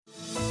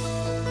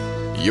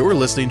You're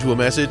listening to a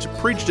message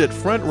preached at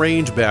Front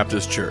Range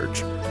Baptist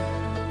Church.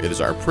 It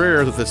is our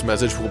prayer that this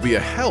message will be a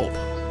help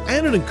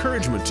and an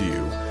encouragement to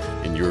you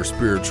in your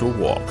spiritual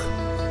walk.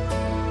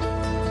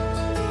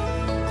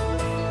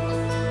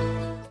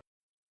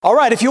 All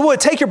right, if you would,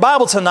 take your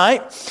Bible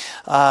tonight.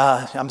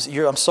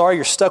 I'm sorry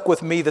you're stuck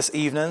with me this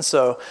evening,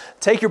 so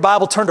take your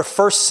Bible, turn to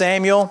 1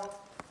 Samuel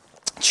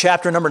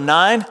chapter number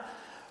 9.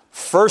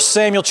 1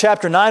 Samuel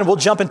chapter 9, we'll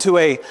jump into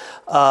a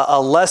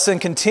lesson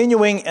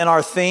continuing in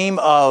our theme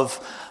of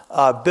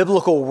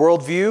biblical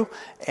worldview,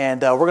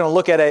 and we're going to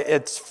look at it.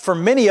 It's, for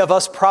many of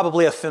us,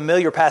 probably a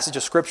familiar passage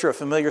of Scripture, a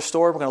familiar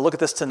story. We're going to look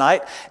at this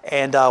tonight,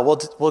 and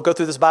we'll go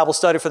through this Bible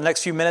study for the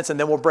next few minutes, and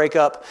then we'll break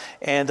up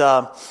and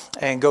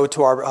go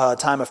to our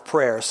time of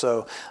prayer.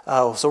 So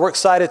we're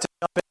excited to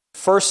jump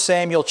into 1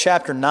 Samuel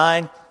chapter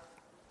 9.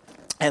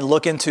 And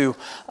look into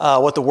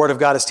what the Word of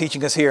God is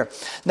teaching us here.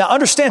 Now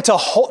understand,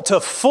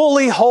 to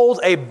fully hold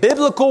a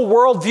biblical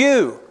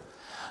worldview,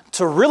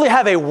 to really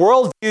have a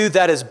worldview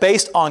that is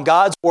based on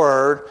God's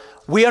Word,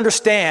 we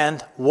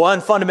understand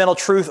one fundamental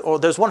truth, or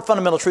there's one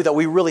fundamental truth that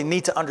we really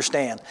need to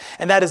understand.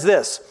 And that is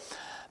this,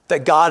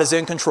 that God is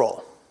in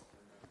control.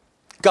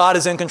 God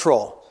is in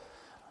control.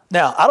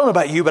 Now, I don't know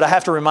about you, but I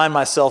have to remind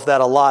myself that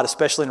a lot,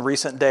 especially in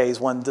recent days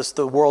when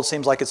the world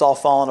seems like it's all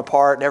falling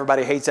apart and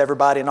everybody hates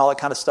everybody and all that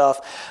kind of stuff,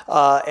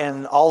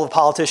 and all the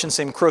politicians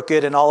seem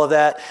crooked and all of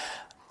that.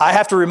 I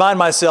have to remind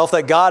myself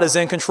that God is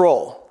in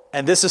control.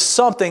 And this is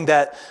something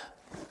that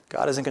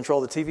God is in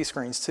control of the TV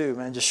screens too,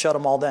 man. Just shut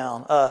them all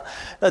down.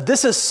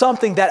 This is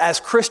something that as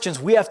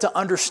Christians we have to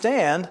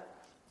understand,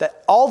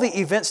 that all the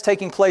events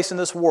taking place in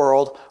this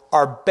world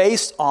are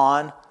based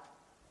on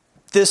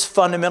this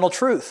fundamental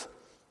truth.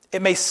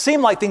 It may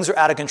seem like things are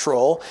out of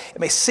control. It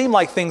may seem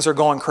like things are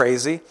going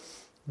crazy,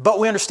 but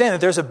we understand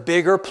that there's a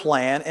bigger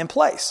plan in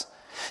place.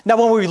 Now,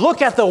 when we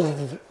look at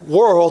the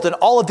world and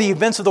all of the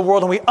events of the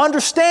world and we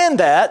understand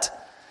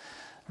that,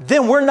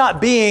 then we're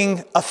not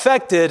being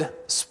affected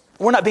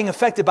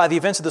by the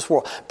events of this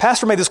world.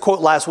 Pastor made this quote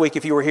last week,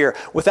 if you were here.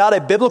 Without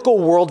a biblical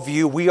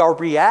worldview, we are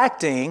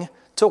reacting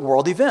to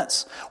world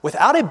events.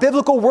 Without a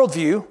biblical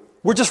worldview,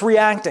 we're just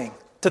reacting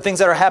to things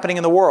that are happening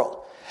in the world.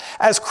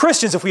 As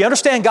Christians, if we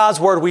understand God's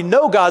Word, we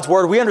know God's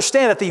Word, we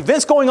understand that the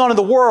events going on in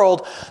the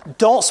world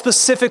don't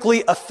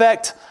specifically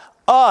affect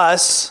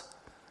us.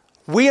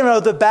 We know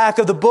the back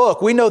of the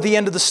book. We know the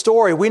end of the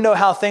story. We know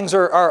how things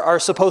are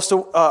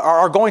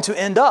going to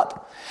end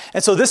up.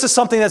 And so this is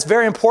something that's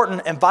very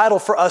important and vital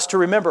for us to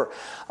remember.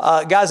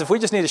 Guys, if we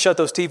just need to shut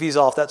those TVs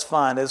off, that's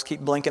fine. They just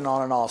keep blinking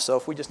on and off. So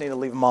if we just need to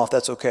leave them off,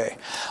 that's okay.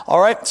 All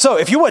right. So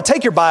if you would,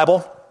 take your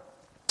Bible.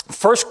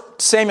 1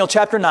 Samuel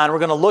chapter 9, we're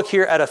going to look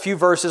here at a few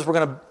verses. We're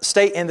going to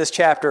stay in this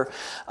chapter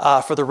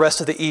for the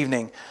rest of the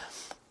evening.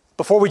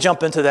 Before we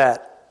jump into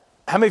that,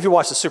 how many of you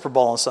watched the Super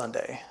Bowl on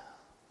Sunday?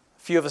 A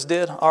few of us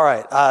did? All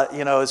right.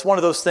 It's one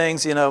of those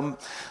things, I'm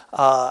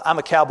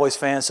a Cowboys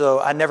fan, so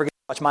I never get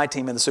to watch my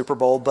team in the Super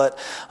Bowl, but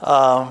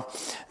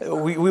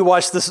we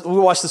watch the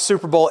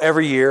Super Bowl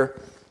every year.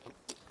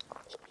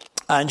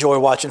 I enjoy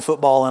watching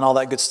football and all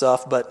that good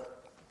stuff,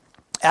 but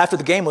after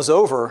the game was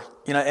over,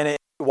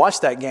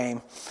 watched that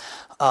game,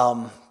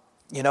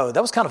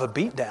 that was kind of a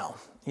beatdown.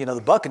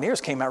 The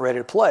Buccaneers came out ready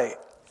to play.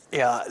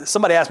 Yeah,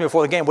 somebody asked me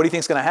before the game, what do you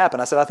think is going to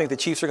happen? I said, I think the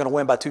Chiefs are going to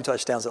win by 2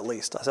 touchdowns at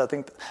least. I said,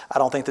 I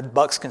don't think the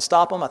Bucs can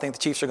stop them. I think the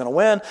Chiefs are going to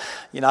win.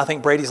 I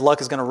think Brady's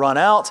luck is going to run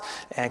out.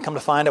 And come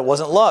to find it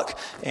wasn't luck.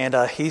 And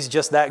he's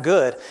just that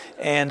good.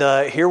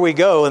 And here we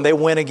go, and they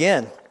win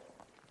again.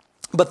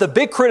 But the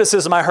big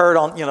criticism I heard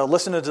on,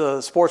 listening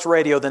to sports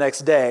radio the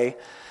next day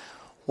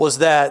was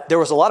that there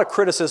was a lot of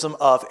criticism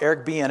of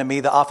Eric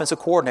Bieniemy, the offensive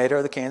coordinator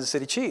of the Kansas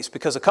City Chiefs,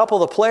 because a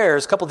couple of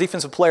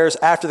defensive players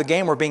after the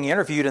game were being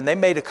interviewed, and they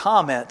made a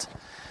comment.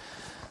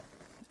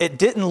 It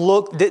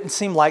didn't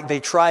seem like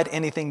they tried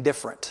anything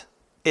different.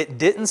 It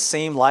didn't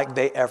seem like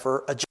they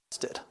ever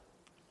adjusted.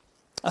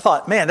 I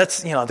thought, man,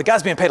 that's, the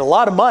guy's being paid a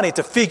lot of money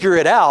to figure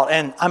it out.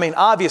 And I mean,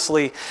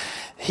 obviously,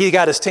 he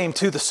got his team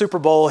to the Super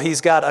Bowl.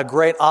 He's got a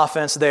great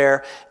offense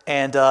there,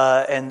 and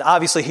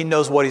obviously he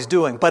knows what he's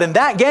doing. But in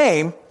that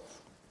game,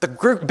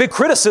 the big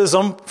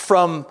criticism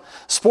from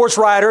sports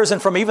writers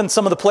and from even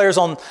some of the players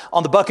on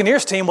the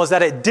Buccaneers team was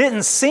that it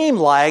didn't seem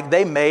like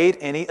they made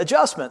any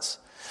adjustments.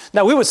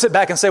 Now, we would sit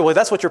back and say, well,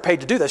 that's what you're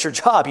paid to do. That's your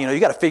job. You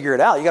got to figure it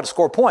out. You got to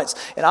score points.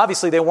 And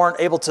obviously, they weren't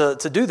able to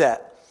do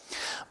that.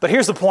 But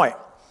here's the point.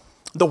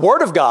 The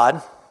Word of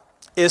God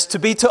is to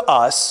be to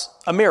us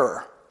a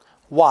mirror.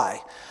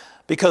 Why?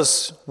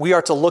 Because we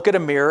are to look at a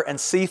mirror and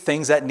see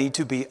things that need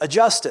to be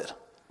adjusted.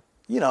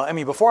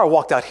 Before I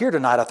walked out here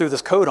tonight, I threw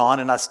this coat on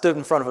and I stood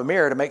in front of a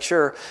mirror to make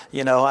sure,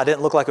 I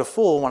didn't look like a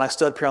fool when I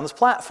stood up here on this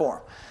platform.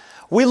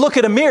 We look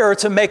at a mirror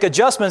to make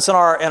adjustments in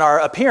our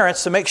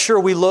appearance to make sure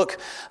we look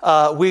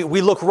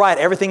right.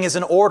 Everything is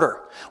in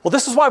order. Well,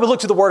 this is why we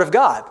look to the Word of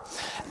God.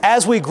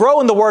 As we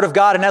grow in the Word of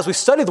God and as we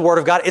study the Word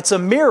of God, it's a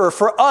mirror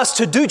for us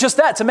to do just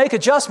that, to make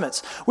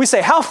adjustments. We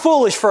say, how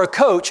foolish for a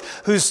coach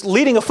who's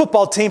leading a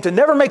football team to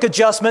never make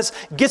adjustments,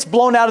 gets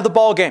blown out of the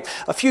ball game.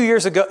 A few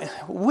years ago,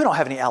 we don't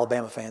have any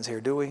Alabama fans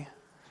here, do we?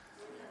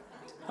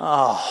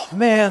 Oh,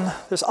 man,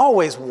 there's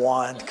always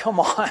one.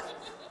 Come on.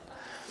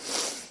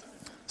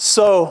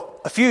 So,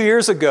 a few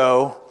years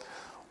ago,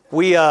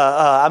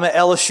 I'm an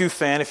LSU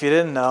fan, if you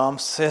didn't know.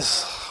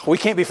 We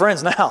can't be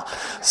friends now.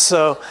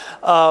 So,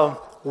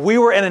 we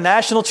were in a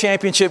national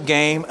championship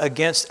game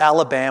against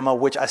Alabama,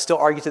 which I still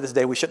argue to this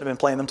day we shouldn't have been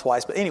playing them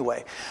twice. But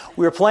anyway,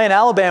 we were playing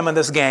Alabama in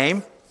this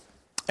game,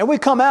 and we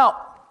come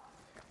out,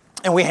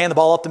 and we hand the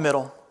ball up the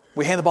middle.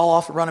 We hand the ball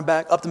off, running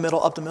back, up the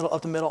middle, up the middle,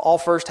 up the middle, all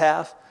first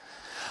half.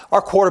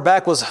 Our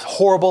quarterback was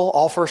horrible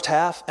all first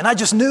half, and I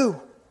just knew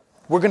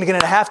we're going to get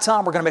into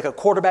halftime, we're going to make a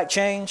quarterback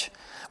change,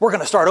 we're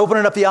going to start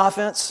opening up the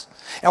offense,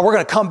 and we're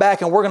going to come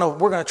back and we're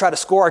going to try to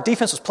score. Our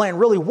defense was playing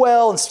really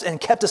well and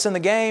kept us in the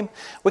game.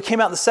 We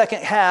came out in the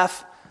second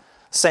half.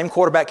 Same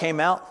quarterback came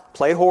out,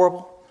 played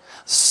horrible.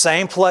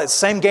 Same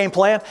game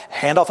plan.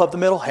 Handoff up the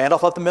middle,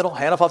 handoff up the middle,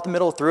 handoff up the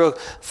middle. Threw a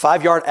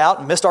 5-yard out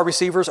and missed our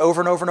receivers over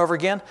and over and over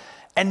again.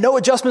 And no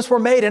adjustments were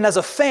made. And as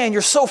a fan,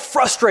 you're so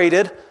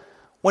frustrated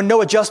when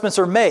no adjustments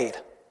are made.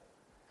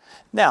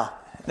 Now,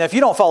 if you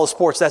don't follow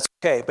sports, that's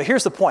okay. But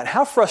here's the point.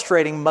 How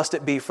frustrating must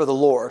it be for the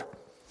Lord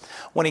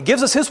when He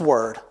gives us His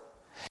word,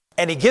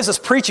 and He gives us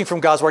preaching from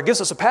God's word, gives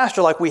us a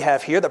pastor like we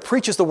have here that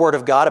preaches the word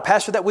of God, a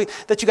pastor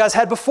that you guys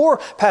had before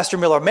Pastor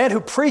Miller, a man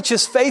who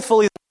preaches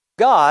faithfully the word of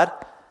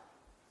God,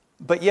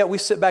 but yet we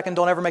sit back and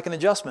don't ever make an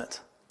adjustment.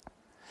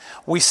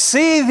 We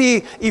see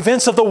the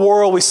events of the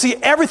world, we see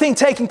everything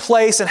taking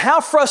place, and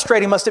how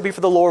frustrating must it be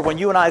for the Lord when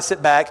you and I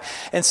sit back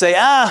and say,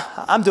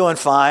 I'm doing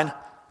fine.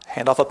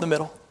 Hand off up the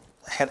middle.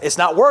 It's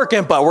not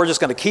working, but we're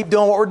just going to keep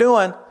doing what we're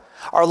doing.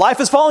 Our life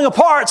is falling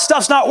apart.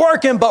 Stuff's not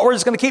working, but we're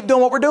just going to keep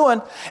doing what we're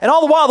doing. And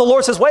all the while, the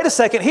Lord says, wait a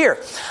second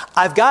here.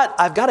 I've got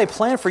a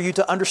plan for you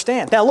to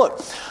understand. Now,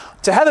 look,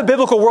 to have a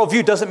biblical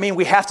worldview doesn't mean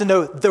we have to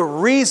know the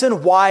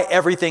reason why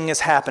everything is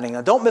happening.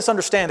 Now, don't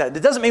misunderstand that.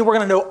 It doesn't mean we're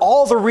going to know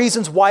all the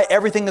reasons why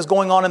everything is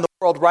going on in the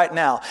world right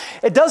now.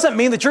 It doesn't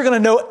mean that you're going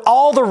to know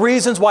all the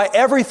reasons why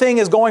everything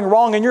is going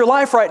wrong in your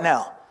life right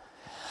now.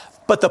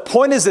 But the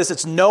point is this,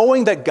 it's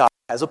knowing that God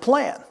has a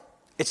plan.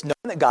 It's knowing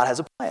that God has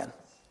a plan.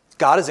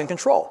 God is in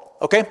control,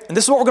 okay? And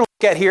this is what we're going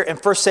to look at here in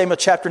 1 Samuel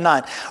chapter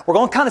 9. We're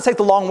going to kind of take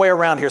the long way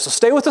around here. So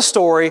stay with the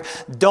story.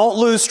 Don't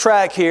lose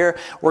track here.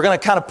 We're going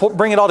to kind of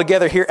bring it all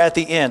together here at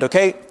the end,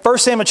 okay? 1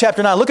 Samuel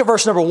chapter 9. Look at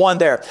verse number 1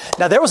 there.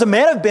 Now there was a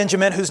man of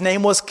Benjamin whose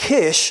name was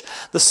Kish,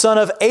 the son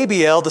of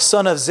Abiel, the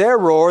son of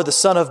Zeror, the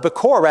son of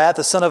Bechorath,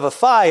 the son of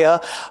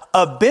Aphiah,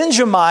 a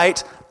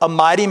Benjamite, a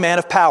mighty man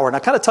of power. Now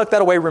kind of tuck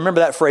that away.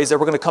 Remember that phrase there.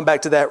 We're going to come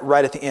back to that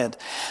right at the end.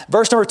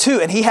 Verse number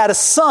 2, and he had a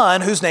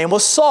son whose name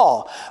was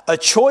Saul, a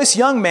choice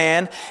young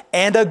man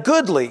and a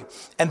goodly.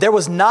 And there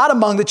was not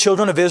among the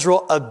children of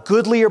Israel a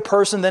goodlier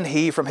person than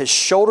he. From his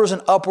shoulders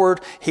and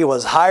upward, he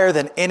was higher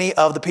than any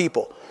of the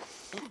people.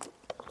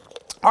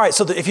 All right,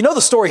 so if you know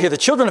the story here, the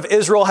children of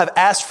Israel have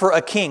asked for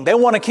a king. They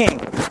want a king.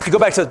 If you go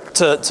back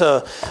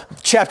to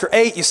chapter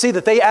 8, you see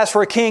that they asked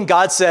for a king.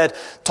 God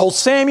told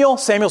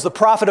Samuel's the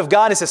prophet of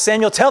God. He says,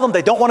 Samuel, tell them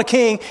they don't want a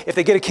king. If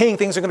they get a king,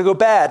 things are going to go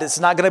bad. It's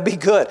not going to be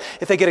good.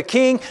 If they get a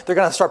king, they're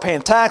going to start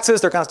paying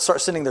taxes. They're going to start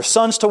sending their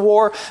sons to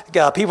war.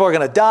 People are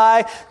going to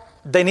die.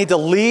 They need to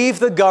leave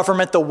the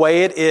government the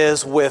way it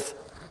is with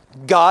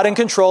God in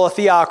control, a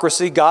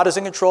theocracy. God is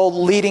in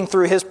control, leading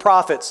through His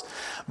prophets.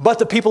 But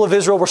the people of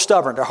Israel were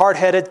stubborn. They're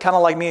hard-headed, kind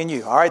of like me and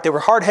you. All right, they were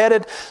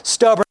hard-headed,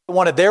 stubborn,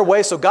 wanted their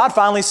way. So God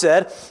finally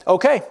said,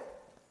 okay,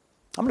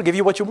 I'm going to give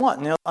you what you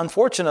want. And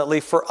unfortunately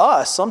for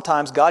us,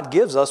 sometimes God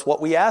gives us what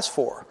we ask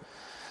for.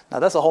 Now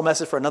that's a whole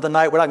message for another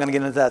night. We're not going to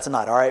get into that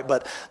tonight, all right?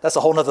 But that's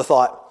a whole other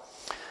thought.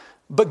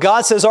 But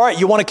God says, all right,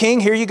 you want a king?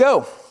 Here you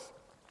go.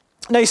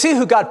 Now you see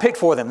who God picked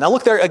for them. Now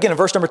look there again in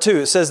verse number 2.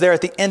 It says there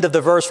at the end of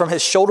the verse, from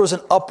his shoulders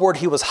and upward,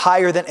 he was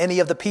higher than any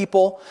of the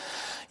people.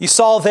 You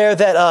saw there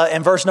that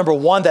in verse number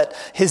 1 that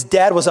his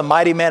dad was a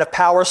mighty man of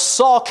power.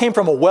 Saul came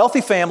from a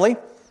wealthy family.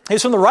 He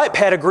was from the right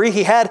pedigree.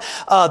 He had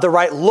the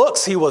right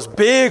looks. He was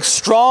big,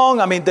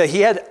 strong. I mean,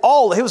 he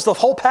was the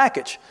whole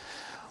package.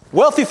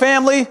 Wealthy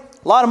family,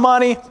 a lot of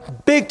money,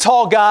 big,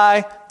 tall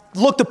guy,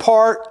 looked the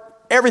part.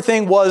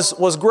 Everything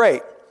was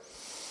great.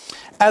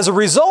 As a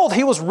result,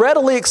 he was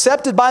readily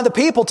accepted by the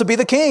people to be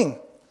the king.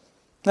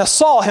 Now,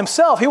 Saul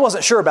himself, he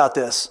wasn't sure about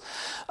this.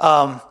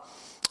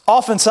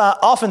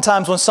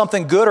 Oftentimes when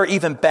something good or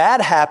even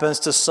bad happens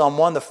to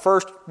someone, the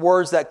first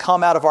words that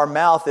come out of our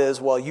mouth is,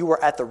 well, you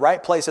were at the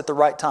right place at the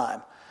right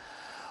time.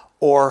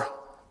 Or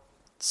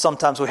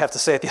sometimes we have to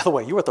say it the other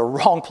way. You were at the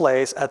wrong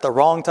place at the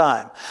wrong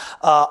time.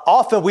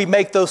 Often we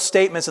make those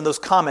statements and those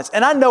comments.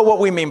 And I know what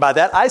we mean by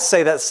that. I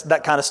say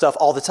that kind of stuff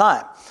all the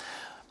time.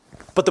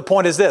 But the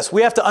point is this.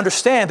 We have to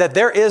understand that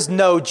there is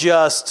no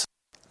just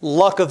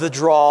luck of the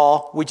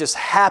draw. We just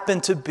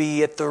happen to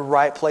be at the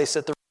right place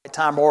at the right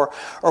time, or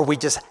we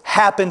just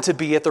happen to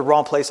be at the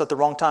wrong place at the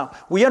wrong time.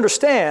 We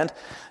understand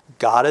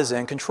God is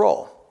in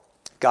control.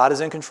 God is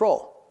in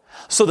control.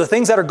 So the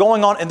things that are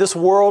going on in this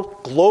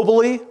world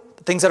globally,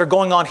 the things that are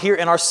going on here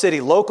in our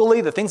city locally,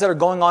 the things that are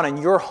going on in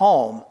your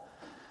home,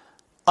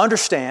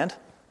 understand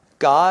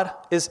God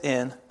is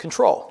in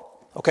control.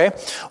 Okay?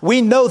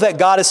 We know that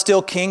God is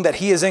still king, that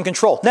He is in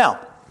control. Now,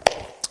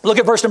 Look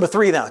at verse number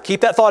 3 now.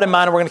 Keep that thought in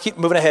mind, and we're going to keep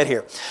moving ahead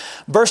here.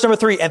 Verse number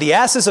 3, and the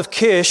asses of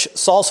Kish,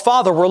 Saul's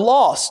father, were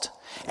lost.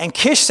 And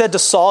Kish said to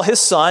Saul, his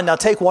son, now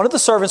take one of the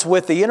servants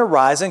with thee and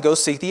arise and go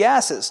seek the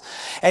asses.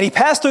 And he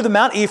passed through the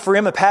Mount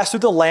Ephraim and passed through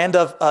the land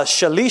of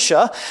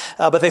Shalisha,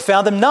 but they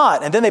found them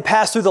not. And then they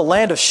passed through the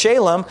land of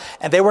Shalem,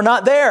 and they were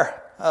not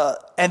there.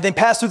 And they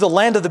passed through the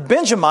land of the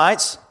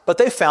Benjamites, but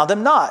they found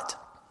them not.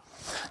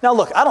 Now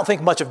look, I don't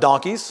think much of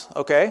donkeys,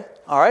 okay?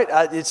 All right,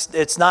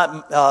 it's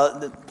not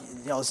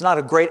it's not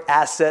a great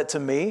asset to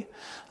me.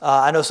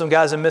 I know some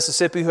guys in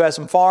Mississippi who had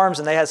some farms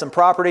and they had some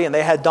property and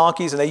they had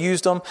donkeys and they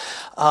used them.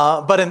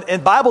 But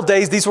in Bible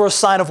days, these were a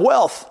sign of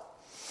wealth.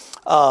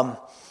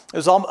 It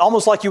was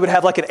almost like you would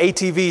have like an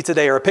ATV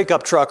today or a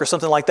pickup truck or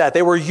something like that.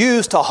 They were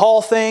used to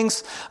haul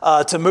things,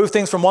 to move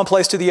things from one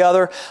place to the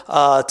other,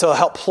 to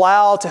help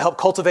plow, to help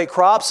cultivate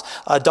crops.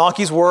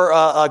 Donkeys were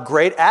a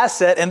great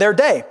asset in their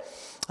day.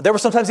 They were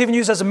sometimes even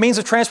used as a means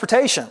of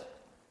transportation.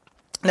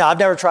 Now, I've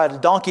never tried a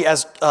donkey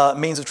as a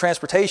means of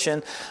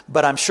transportation,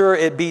 but I'm sure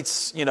it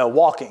beats,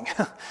 walking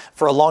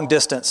for a long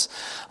distance.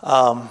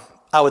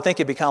 I would think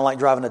it'd be kind of like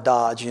driving a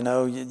Dodge,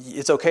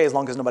 It's okay as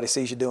long as nobody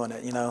sees you doing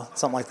it,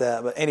 something like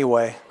that. But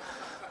anyway,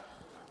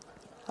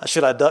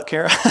 should I duck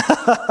here?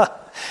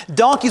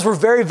 Donkeys were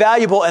very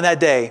valuable in that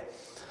day.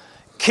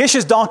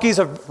 Kish's donkeys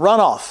have run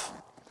off.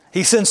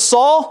 He sends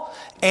Saul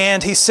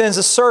and he sends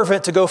a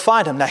servant to go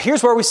find him. Now,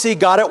 here's where we see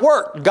God at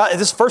work.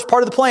 This is the first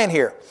part of the plan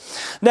here.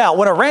 Now,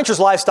 when a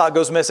rancher's livestock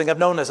goes missing, I've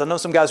known this. I know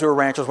some guys who are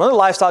ranchers. When their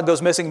livestock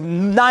goes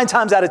missing, 9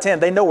 times out of 10,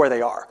 they know where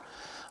they are.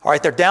 All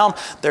right, they're down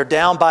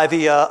by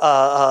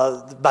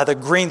the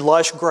green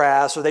lush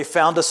grass, or they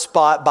found a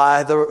spot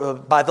by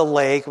the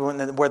lake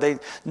where they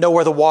know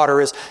where the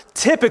water is.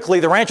 Typically,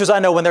 the ranchers I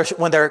know,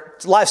 when their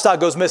livestock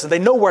goes missing, they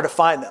know where to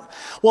find them.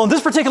 Well, in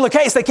this particular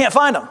case, they can't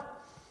find them.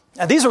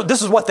 And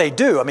this is what they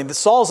do. I mean,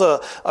 Saul's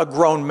a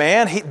grown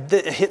man.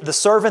 The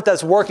servant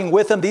that's working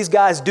with him, these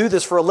guys do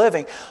this for a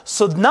living.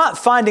 So not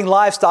finding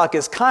livestock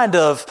is kind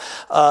of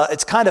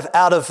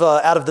out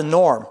of the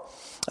norm.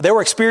 They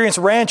were experienced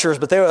ranchers,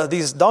 but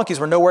these donkeys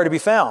were nowhere to be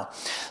found.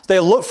 They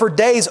looked for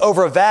days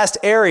over a vast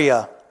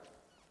area,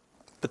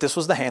 but this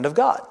was the hand of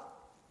God.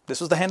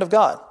 This was the hand of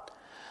God.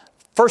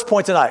 First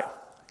point tonight,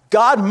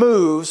 God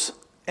moves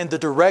in the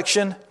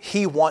direction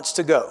he wants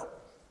to go.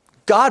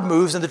 God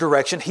moves in the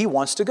direction he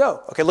wants to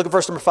go. Okay, look at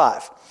verse number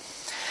 5.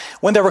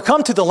 When they were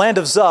come to the land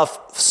of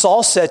Zuph,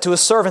 Saul said to his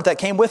servant that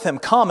came with him,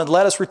 come and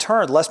let us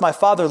return, lest my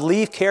father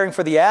leave caring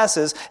for the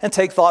asses and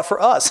take thought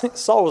for us.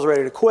 Saul was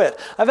ready to quit.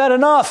 I've had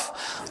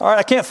enough. All right,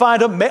 I can't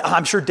find him.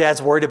 I'm sure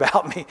dad's worried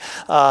about me.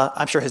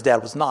 I'm sure his dad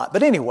was not.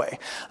 But anyway,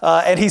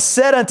 and he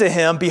said unto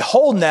him,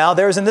 behold now,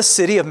 there is in this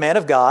city a man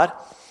of God,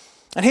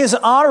 and he is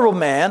an honorable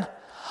man.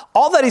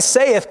 All that he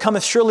saith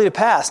cometh surely to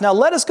pass. Now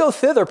let us go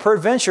thither,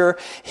 peradventure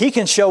he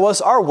can show us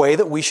our way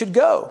that we should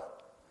go.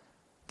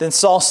 Then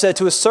Saul said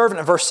to his servant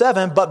in verse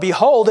 7, but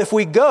behold, if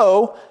we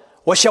go,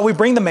 what shall we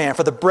bring the man?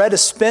 For the bread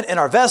is spent in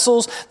our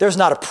vessels. There's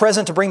not a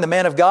present to bring the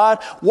man of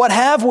God. What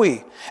have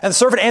we? And the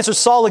servant answered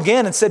Saul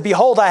again and said,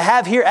 behold, I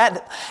have here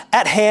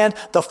at hand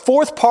the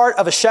 4th part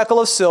of a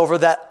shekel of silver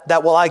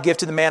that will I give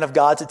to the man of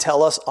God to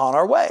tell us on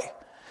our way.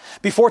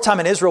 Before time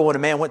in Israel, when a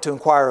man went to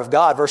inquire of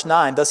God, verse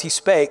 9, thus he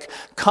spake,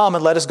 come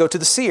and let us go to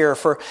the seer,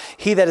 for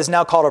he that is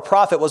now called a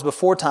prophet was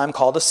before time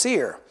called a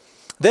seer.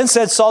 Then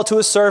said Saul to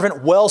his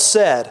servant, well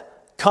said,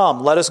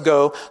 come, let us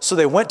go. So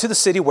they went to the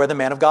city where the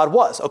man of God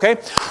was. Okay,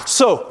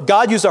 so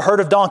God used a herd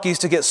of donkeys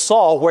to get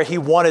Saul where he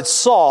wanted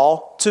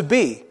Saul to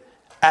be,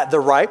 at the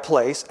right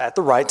place, at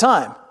the right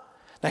time.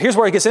 Now here's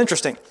where it gets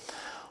interesting.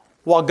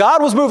 While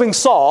God was moving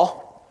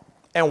Saul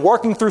and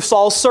working through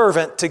Saul's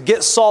servant to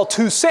get Saul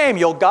to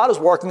Samuel, God is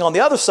working on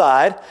the other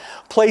side,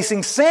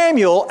 placing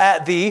Samuel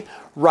at the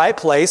right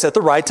place at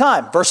the right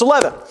time. Verse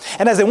 11,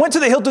 and as they went to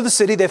the hill to the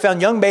city, they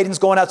found young maidens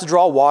going out to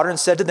draw water and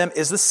said to them,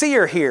 is the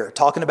seer here?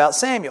 Talking about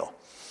Samuel.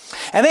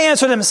 And they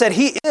answered him and said,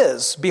 he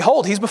is.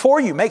 Behold, he's before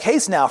you. Make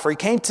haste now, for he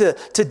came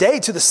today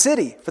to the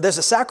city, for there's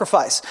a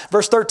sacrifice.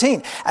 Verse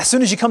 13, as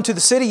soon as you come to the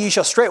city, ye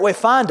shall straightway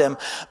find him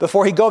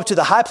before he go up to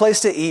the high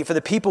place to eat, for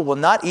the people will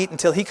not eat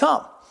until he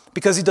come,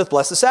 because he doth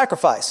bless the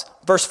sacrifice.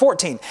 Verse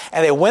 14,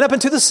 and they went up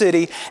into the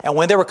city, and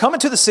when they were coming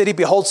to the city,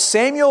 behold,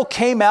 Samuel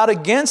came out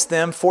against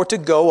them for to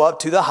go up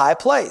to the high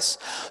place.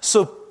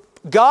 So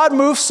God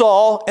moved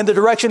Saul in the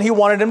direction he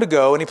wanted him to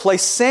go, and he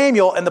placed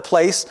Samuel in the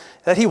place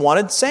that he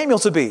wanted Samuel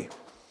to be.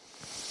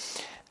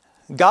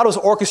 God was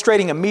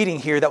orchestrating a meeting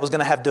here that was going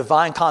to have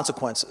divine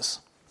consequences.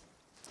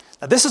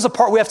 Now, this is a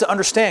part we have to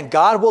understand.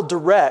 God will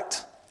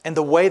direct in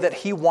the way that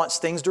he wants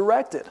things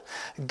directed.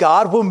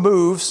 God will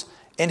move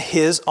in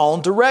his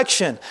own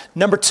direction.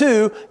 Number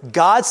 2,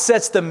 God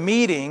sets the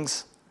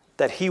meetings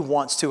that he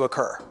wants to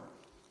occur.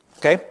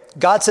 Okay?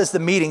 God sets the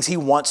meetings he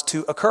wants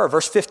to occur.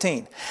 Verse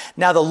 15.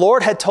 Now the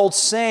Lord had told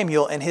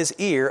Samuel in his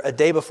ear a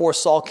day before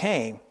Saul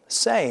came,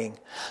 saying,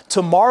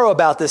 tomorrow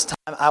about this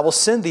time I will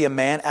send thee a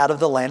man out of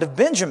the land of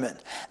Benjamin.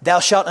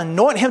 Thou shalt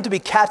anoint him to be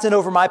captain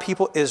over my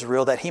people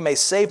Israel, that he may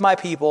save my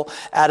people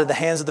out of the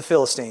hands of the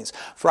Philistines.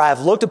 For I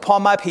have looked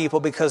upon my people,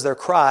 because their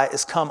cry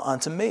is come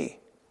unto me.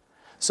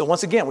 So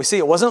once again, we see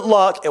it wasn't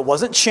luck, it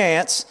wasn't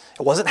chance,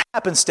 it wasn't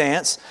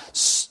happenstance.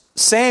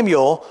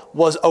 Samuel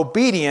was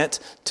obedient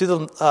to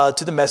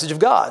the message of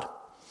God.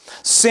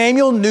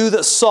 Samuel knew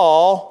that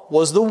Saul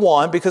was the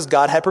one because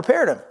God had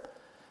prepared him.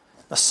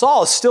 Now,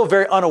 Saul is still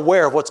very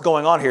unaware of what's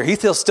going on here. He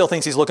still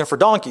thinks he's looking for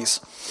donkeys.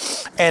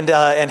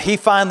 And he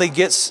finally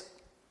gets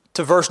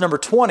to verse number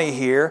 20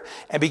 here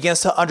and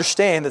begins to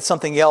understand that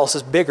something else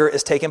is bigger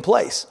is taking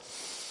place.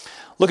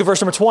 Look at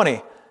verse number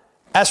 20.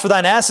 As for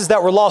thine asses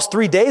that were lost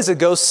 3 days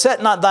ago,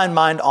 set not thine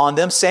mind on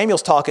them.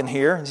 Samuel's talking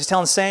here. He's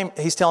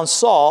telling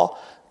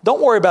Saul,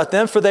 don't worry about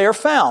them, for they are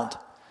found.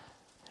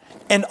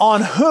 And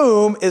on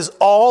whom is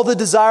all the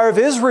desire of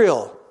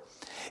Israel?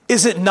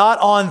 Is it not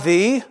on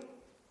thee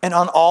and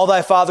on all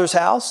thy father's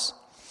house?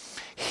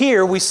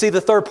 Here we see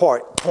the third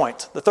part.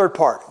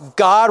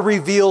 God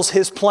reveals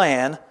his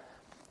plan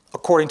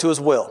according to his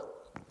will.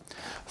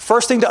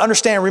 First thing to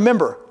understand,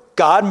 remember,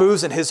 God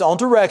moves in his own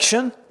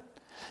direction.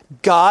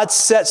 God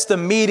sets the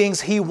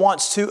meetings he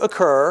wants to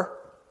occur.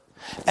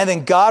 And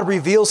then God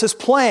reveals his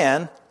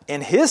plan in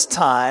his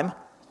time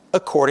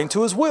according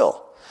to his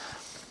will.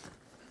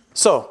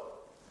 So,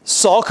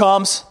 Saul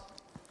comes,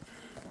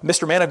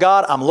 Mr. Man of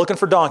God, I'm looking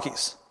for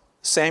donkeys.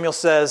 Samuel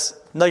says,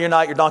 no, you're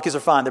not. Your donkeys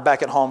are fine. They're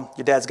back at home.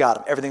 Your dad's got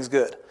them. Everything's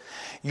good.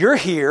 You're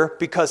here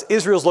because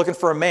Israel's looking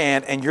for a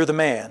man and you're the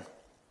man.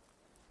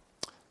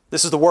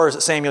 This is the words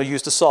that Samuel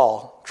used to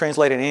Saul,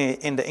 translated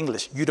into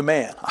English. You the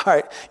man. All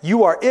right.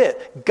 You are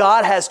it.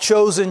 God has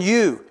chosen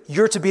you.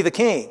 You're to be the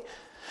king.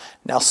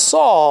 Now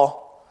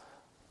Saul,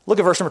 look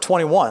at verse number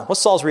 21.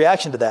 What's Saul's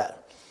reaction to that?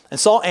 And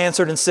Saul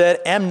answered and said,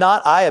 am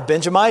not I a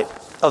Benjamite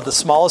of the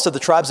smallest of the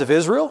tribes of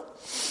Israel?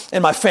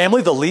 And my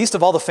family the least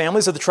of all the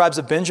families of the tribes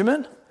of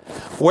Benjamin?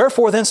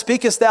 Wherefore then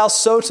speakest thou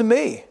so to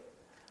me?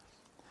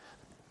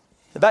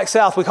 Back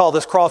south we call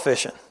this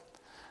crawfishing.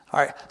 All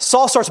right,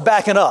 Saul starts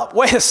backing up.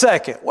 Wait a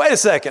second.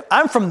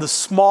 I'm from the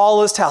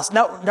smallest house.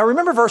 Now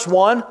remember verse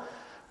 1?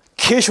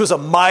 Kish was a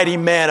mighty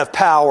man of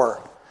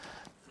power.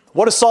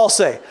 What does Saul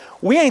say?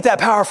 We ain't that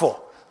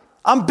powerful.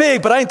 I'm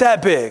big, but I ain't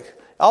that big.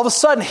 All of a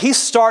sudden, he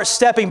starts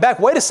stepping back.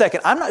 Wait a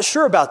second. I'm not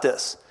sure about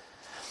this.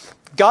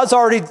 God's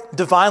already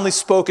divinely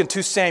spoken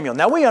to Samuel.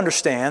 Now we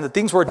understand that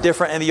things were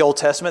different in the Old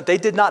Testament. They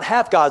did not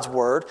have God's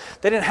word.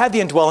 They didn't have the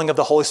indwelling of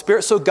the Holy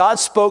Spirit. So God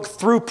spoke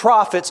through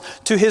prophets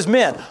to his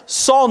men.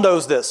 Saul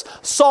knows this.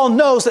 Saul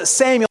knows that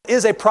Samuel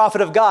is a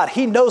prophet of God.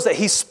 He knows that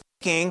he's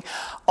speaking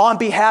on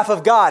behalf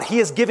of God. He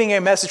is giving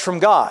a message from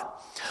God.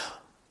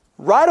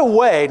 Right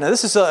away, now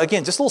this is,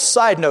 again, just a little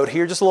side note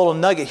here, just a little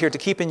nugget here to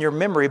keep in your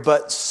memory,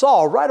 but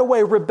Saul right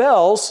away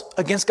rebels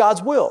against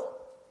God's will.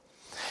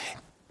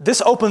 This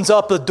opens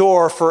up the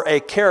door for a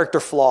character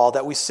flaw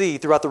that we see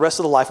throughout the rest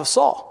of the life of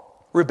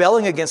Saul,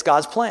 rebelling against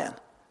God's plan.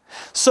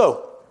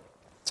 So,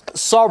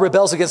 Saul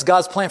rebels against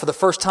God's plan for the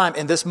first time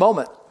in this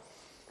moment.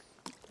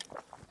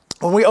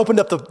 When we opened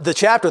up the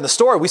chapter in the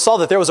story, we saw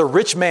that there was a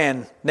rich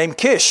man named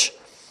Kish.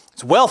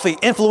 He's wealthy,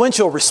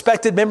 influential,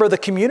 respected member of the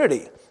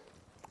community.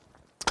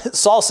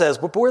 Saul says,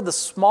 but we're the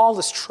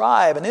smallest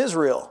tribe in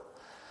Israel.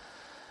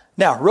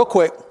 Now, real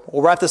quick,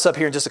 we'll wrap this up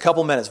here in just a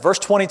couple minutes. Verse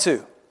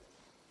 22.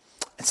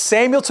 And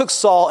Samuel took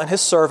Saul and his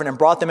servant and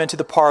brought them into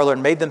the parlor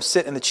and made them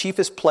sit in the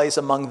chiefest place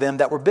among them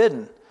that were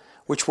bidden,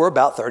 which were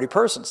about 30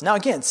 persons. Now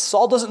again,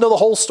 Saul doesn't know the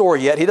whole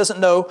story yet. He doesn't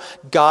know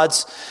he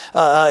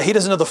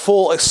doesn't know the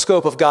full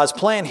scope of God's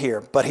plan here,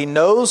 but he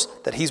knows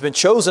that he's been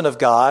chosen of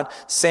God.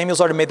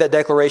 Samuel's already made that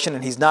declaration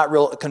and he's not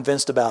real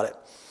convinced about it.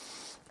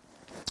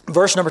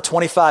 Verse number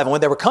 25, and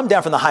when they were come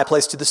down from the high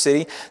place to the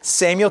city,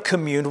 Samuel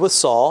communed with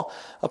Saul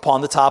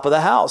upon the top of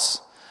the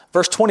house.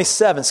 Verse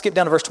 27, skip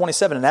down to verse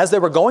 27. And as they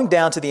were going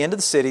down to the end of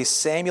the city,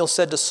 Samuel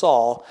said to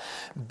Saul,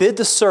 bid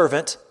the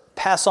servant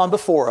pass on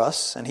before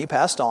us. And he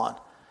passed on.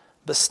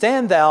 But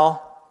stand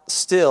thou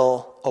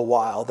still a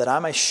while, that I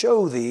may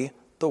show thee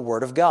the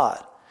word of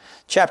God.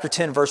 Chapter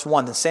 10, verse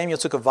 1. Then Samuel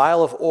took a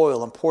vial of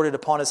oil and poured it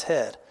upon his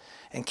head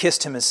and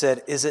kissed him and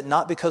said, is it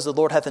not because the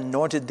Lord hath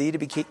anointed thee to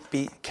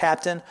be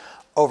captain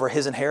over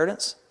his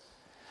inheritance?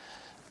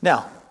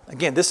 Now,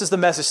 again, this is the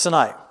message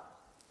tonight.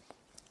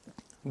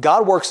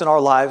 God works in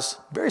our lives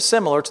very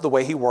similar to the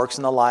way he works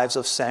in the lives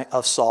of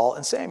Saul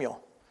and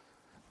Samuel.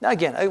 Now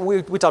again,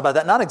 we talked about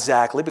that, not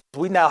exactly, because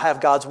we now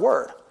have God's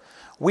word.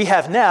 We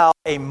have now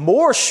a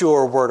more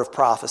sure word of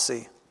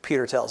prophecy,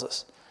 Peter tells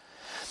us.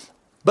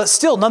 But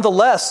still,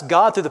 nonetheless,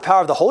 God, through the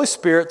power of the Holy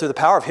Spirit, through the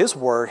power of his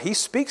word, he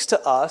speaks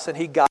to us and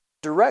he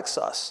directs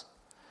us.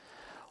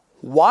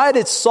 Why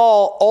did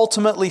Saul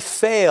ultimately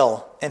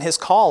fail in his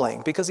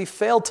calling? Because he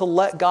failed to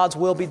let God's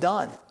will be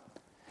done.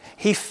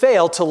 He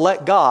failed to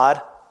let God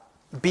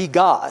be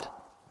God.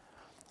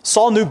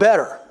 Saul knew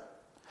better.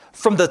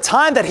 From the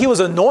time that he was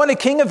anointed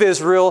king of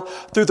Israel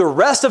through the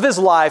rest of his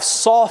life,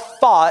 Saul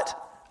fought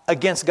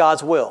against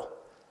God's will.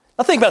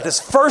 Now think about this.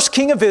 First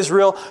king of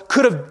Israel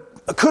could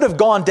have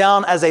gone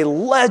down as a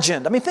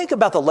legend. I mean, think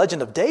about the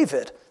legend of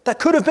David. That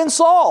could have been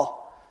Saul.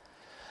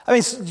 I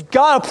mean,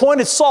 God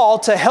appointed Saul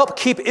to help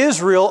keep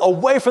Israel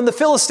away from the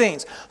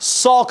Philistines.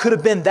 Saul could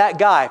have been that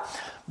guy.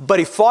 But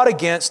he fought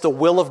against the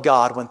will of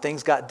God when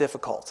things got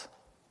difficult.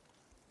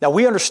 Now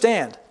we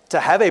understand, to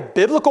have a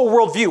biblical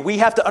worldview, we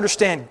have to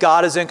understand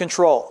God is in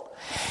control.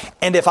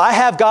 And if I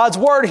have God's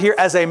word here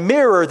as a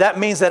mirror, that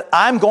means that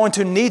I'm going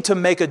to need to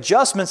make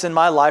adjustments in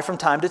my life from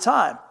time to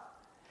time.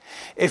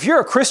 If you're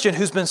a Christian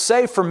who's been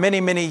saved for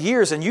many, many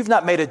years and you've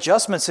not made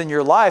adjustments in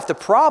your life, the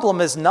problem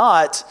is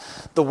not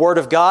the Word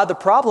of God. The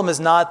problem is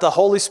not the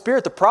Holy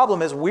Spirit. The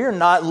problem is we're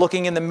not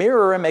looking in the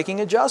mirror and making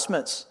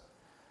adjustments.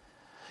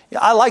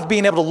 I like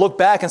being able to look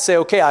back and say,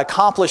 okay, I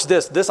accomplished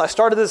this. I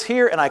started this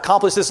here and I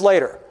accomplished this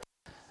later.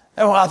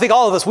 And I think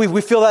all of us,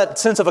 we feel that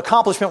sense of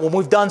accomplishment when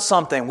we've done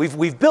something.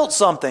 We've built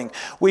something.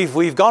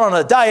 We've gone on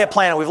a diet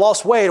plan. We've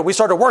lost weight. Or we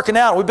started working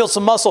out. We built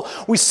some muscle.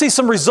 We see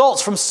some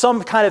results from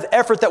some kind of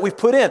effort that we've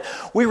put in.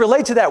 We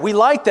relate to that. We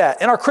like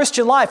that. In our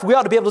Christian life, we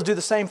ought to be able to do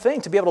the same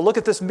thing, to be able to look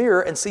at this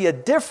mirror and see a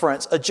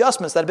difference,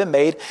 adjustments that have been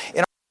made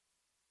in our.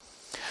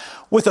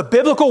 With a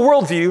biblical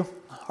worldview,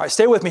 all right,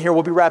 stay with me here.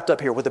 We'll be wrapped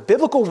up here. With a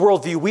biblical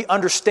worldview, we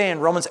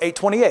understand Romans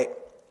 8:28.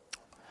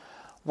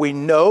 We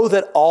know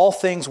that all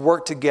things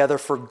work together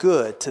for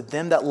good to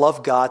them that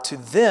love God, to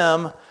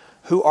them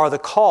who are the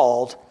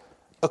called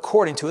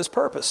according to his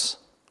purpose.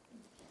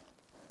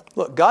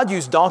 Look, God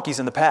used donkeys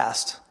in the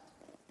past.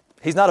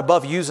 He's not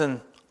above using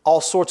all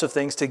sorts of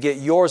things to get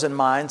yours and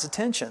mine's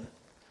attention.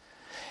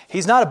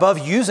 He's not above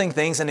using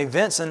things and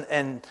events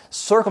and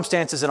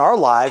circumstances in our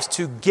lives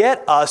to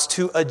get us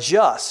to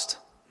adjust.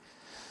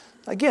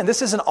 Again,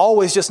 this isn't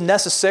always just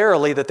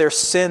necessarily that there's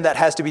sin that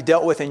has to be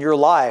dealt with in your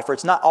life, or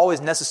it's not always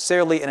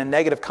necessarily in a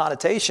negative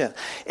connotation.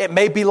 It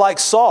may be like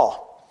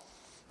Saul.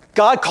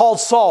 God called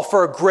Saul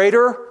for a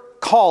greater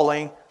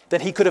calling than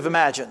he could have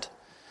imagined.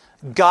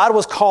 God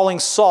was calling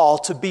Saul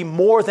to be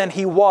more than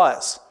he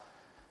was.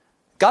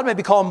 God may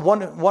be calling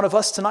one of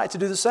us tonight to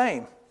do the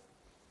same.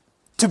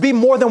 To be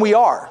more than we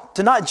are.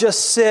 To not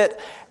just sit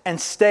and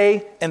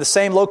stay in the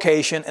same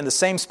location, in the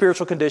same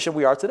spiritual condition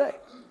we are today.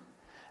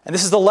 And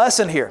this is the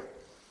lesson here.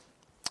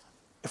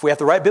 If we have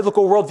the right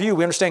biblical worldview,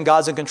 we understand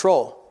God's in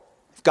control.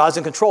 If God's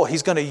in control,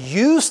 he's going to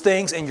use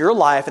things in your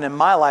life and in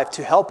my life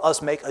to help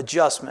us make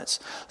adjustments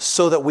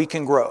so that we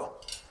can grow.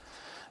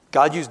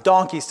 God used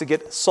donkeys to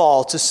get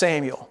Saul to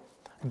Samuel.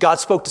 God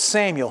spoke to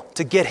Samuel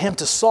to get him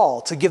to Saul,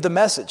 to give the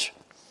message.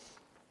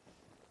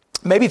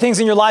 Maybe things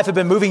in your life have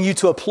been moving you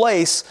to a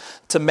place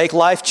to make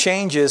life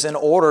changes in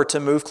order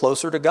to move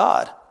closer to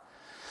God.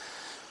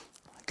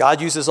 God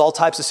uses all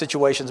types of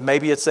situations.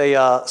 Maybe it's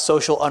a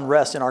social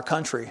unrest in our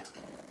country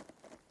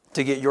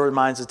to get your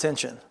mind's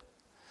attention.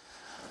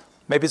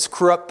 Maybe it's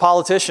corrupt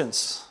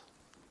politicians.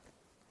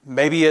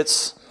 Maybe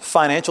it's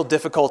financial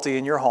difficulty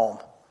in your home.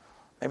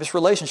 Maybe it's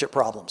relationship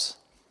problems.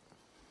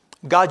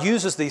 God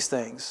uses these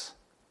things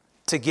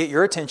to get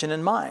your attention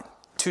in mind,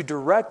 to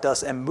direct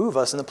us and move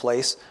us in the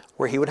place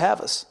where he would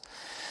have us.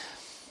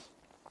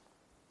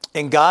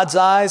 In God's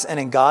eyes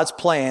and in God's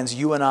plans,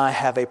 you and I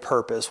have a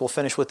purpose. We'll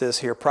finish with this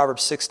here.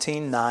 Proverbs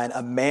 16:9.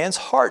 A man's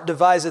heart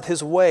deviseth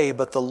his way,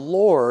 but the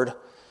Lord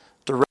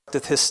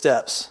directeth his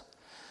steps.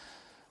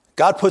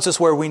 God puts us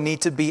where we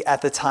need to be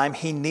at the time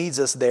he needs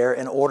us there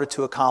in order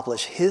to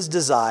accomplish his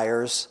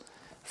desires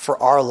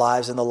for our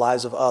lives and the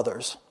lives of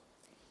others.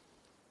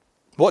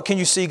 What can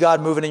you see God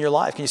moving in your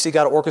life? Can you see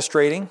God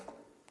orchestrating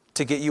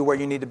to get you where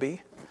you need to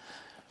be?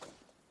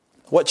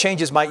 What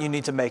changes might you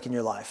need to make in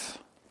your life?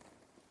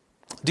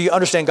 Do you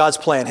understand God's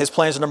plan? His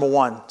plans are number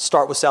one,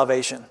 start with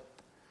salvation.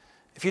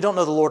 If you don't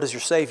know the Lord as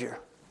your Savior,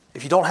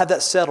 if you don't have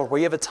that settled, where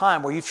you have a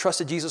time where you've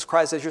trusted Jesus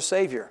Christ as your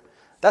Savior,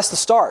 that's the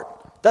start.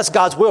 That's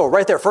God's will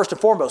right there, first and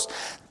foremost.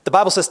 The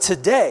Bible says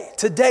today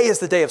is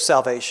the day of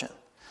salvation.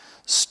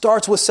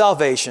 Starts with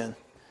salvation.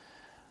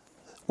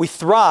 We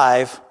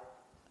thrive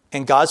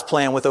in God's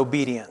plan with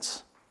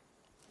obedience.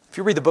 If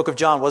you read the book of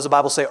John, what does the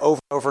Bible say over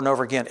and over and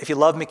over again? If you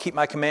love me, keep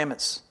my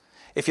commandments.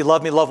 If you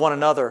love me, love one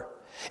another.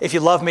 If you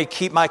love me,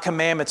 keep my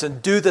commandments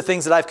and do the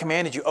things that I've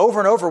commanded you. Over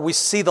and over, we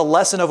see the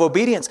lesson of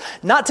obedience.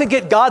 Not to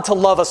get God to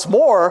love us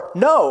more,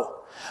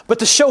 no, but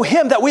to show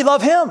him that we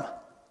love him.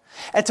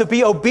 And to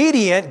be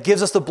obedient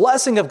gives us the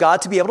blessing of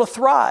God to be able to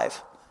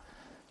thrive.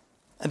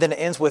 And then it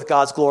ends with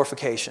God's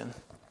glorification.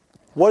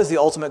 What is the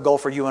ultimate goal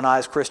for you and I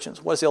as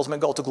Christians? What is the ultimate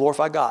goal? To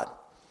glorify God.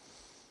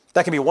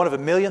 That can be one of a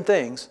million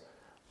things,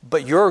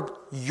 but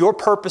your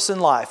purpose in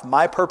life,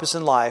 my purpose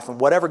in life, and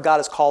whatever God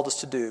has called us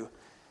to do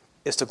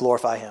is to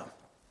glorify him.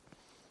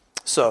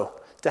 So,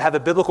 to have a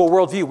biblical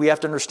worldview, we have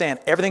to understand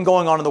everything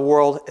going on in the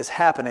world is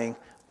happening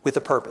with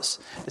a purpose.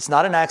 It's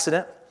not an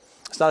accident.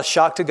 It's not a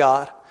shock to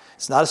God.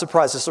 It's not a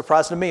surprise. It's a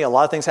surprise to me. A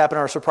lot of things happen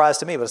are a surprise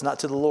to me, but it's not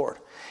to the Lord.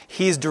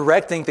 He's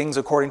directing things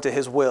according to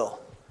his will.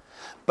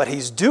 But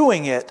he's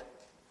doing it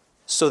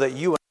so that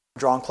you and I are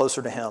drawn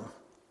closer to him.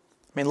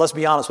 I mean, let's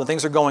be honest. When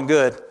things are going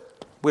good,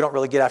 we don't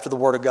really get after the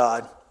Word of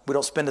God. We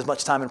don't spend as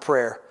much time in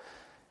prayer.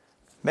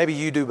 Maybe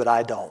you do, but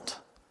I don't.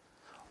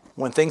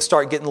 When things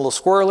start getting a little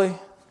squirrely,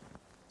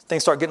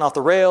 things start getting off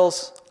the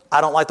rails,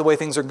 I don't like the way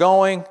things are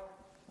going,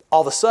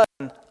 all of a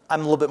sudden, I'm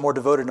a little bit more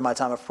devoted to my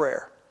time of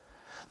prayer.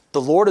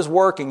 The Lord is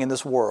working in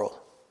this world.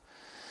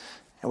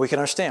 And we can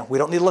understand, we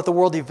don't need to let the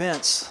world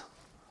events.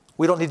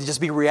 We don't need to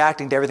just be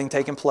reacting to everything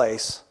taking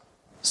place.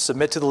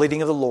 submit to the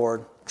leading of the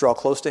Lord, draw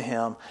close to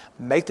Him,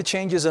 make the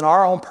changes in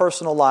our own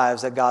personal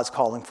lives that God's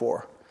calling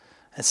for,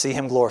 and see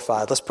Him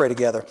glorified. Let's pray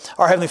together.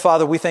 Our Heavenly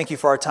Father, we thank You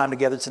for our time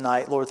together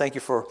tonight. Lord, thank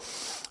You for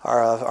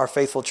our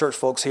faithful church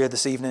folks here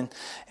this evening.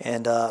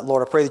 And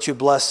Lord, I pray that You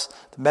bless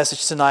the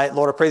message tonight.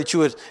 Lord, I pray that You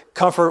would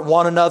comfort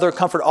one another,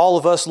 comfort all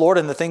of us, Lord,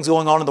 in the things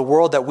going on in the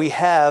world, that we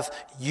have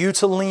You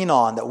to lean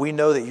on, that we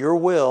know that Your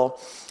will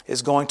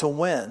is going to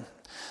win,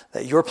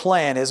 that Your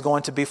plan is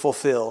going to be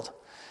fulfilled.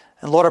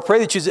 And Lord, I pray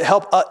that You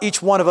help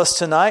each one of us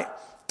tonight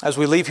as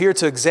we leave here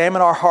to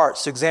examine our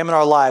hearts, to examine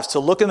our lives, to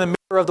look in the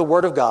mirror of the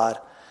Word of God,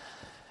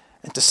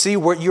 and to see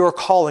what You are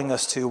calling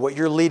us to, what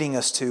You're leading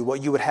us to,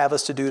 what You would have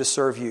us to do to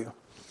serve You.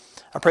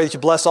 I pray that You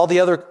bless all the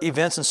other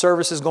events and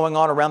services going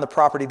on around the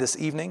property this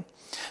evening.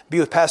 Be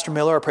with Pastor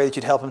Miller. I pray that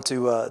You'd help him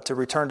to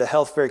return to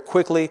health very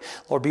quickly.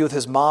 Lord, be with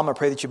his mom. I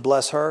pray that You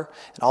bless her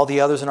and all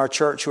the others in our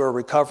church who are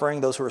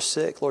recovering, those who are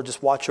sick. Lord,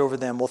 just watch over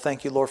them. We'll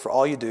thank You, Lord, for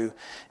all You do.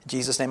 In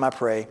Jesus' name I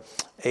pray.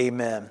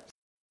 Amen.